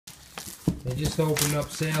They just opened up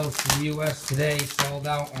sales to the U.S. today, sold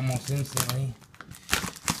out almost instantly.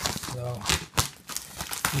 So,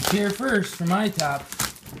 it's here first for my top.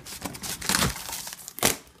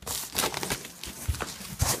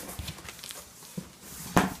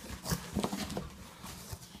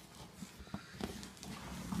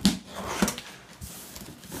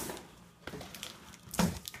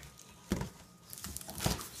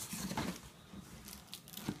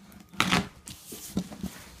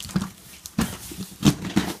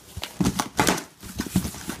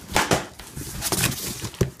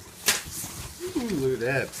 Look at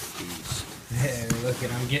that piece. Hey, look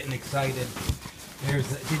at, I'm getting excited. There's,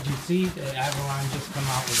 did you see that Avalon just come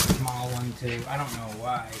out with a small one too? I don't know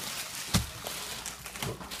why.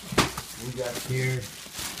 We got Here.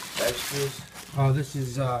 extras. Oh, this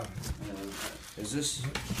is Is this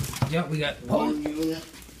yeah, we got one unit?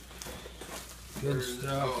 good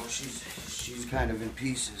stuff. Oh, she's kind of in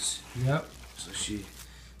pieces. Yep. So she.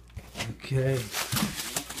 Okay.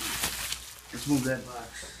 Let's move that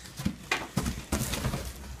box.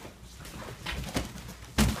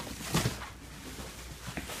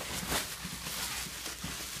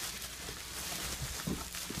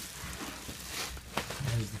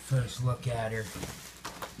 There's the first look at her.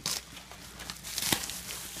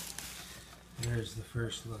 There's the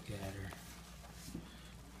first look at her.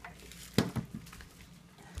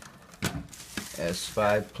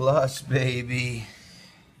 S5 Plus, baby.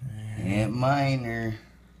 Amp minor.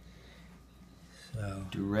 So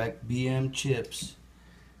Direct BM chips.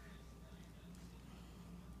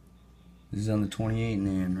 This is on the 28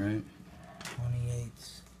 NAND, right?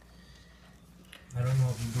 28s. I don't know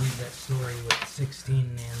if you believe that story with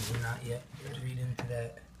 16 NANDs or not yet. Let's read into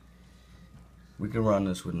that. We can run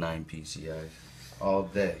this with 9 PCIs all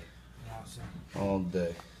day. Awesome. All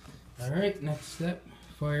day. Alright, next step.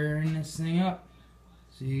 Firing this thing up.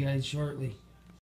 See you guys shortly.